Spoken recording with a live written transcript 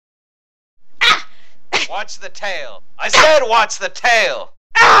Watch the tail. I said watch the tail.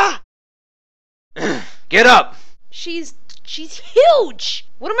 Ah! Get up. She's huge.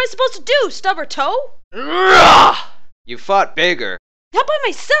 What am I supposed to do? Stub her toe? You fought bigger. Not by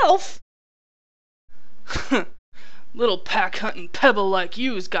myself. Little pack-hunting pebble like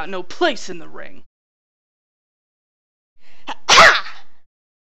you's got no place in the ring.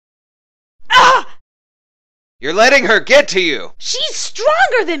 Ah! You're letting her get to you. She's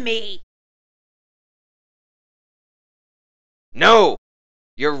stronger than me. No.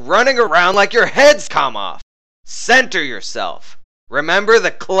 You're running around like your head's come off. Center yourself. Remember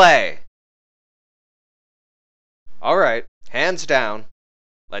the clay. Alright, hands down.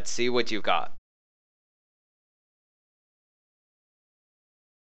 Let's see what you've got.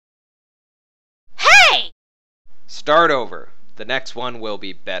 Hey! Start over. The next one will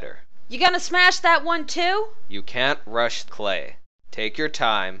be better. You gonna smash that one too? You can't rush clay. Take your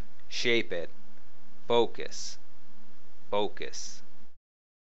time, shape it. Focus. Focus.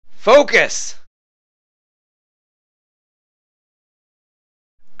 Focus!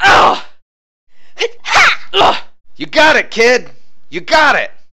 Ugh! Ha! Ugh! You got it, kid! You got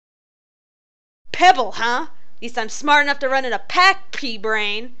it! Pebble, huh? At least I'm smart enough to run in a pack,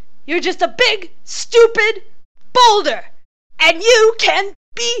 pea-brain. You're just a big, stupid boulder. And you can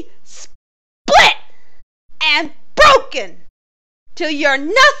be split and broken till you're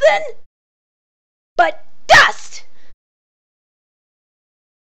nothing but dust.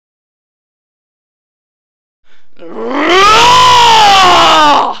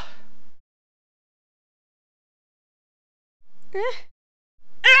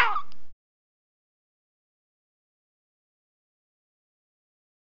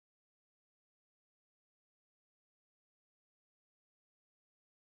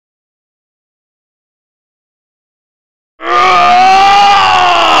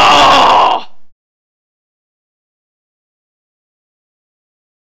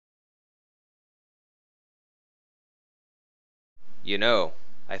 You know,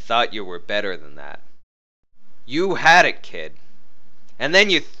 I thought you were better than that. You had it, kid. And then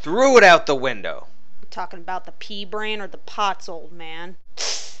you threw it out the window. Talking about the pea-brain or the pots, old man?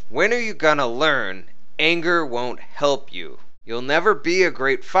 When are you gonna learn anger won't help you? You'll never be a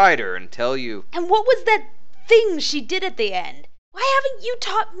great fighter until you... And what was that thing she did at the end? Why haven't you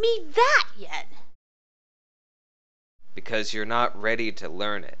taught me that yet? Because you're not ready to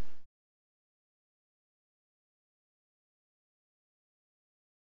learn it.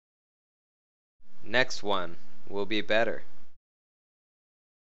 Next one will be better.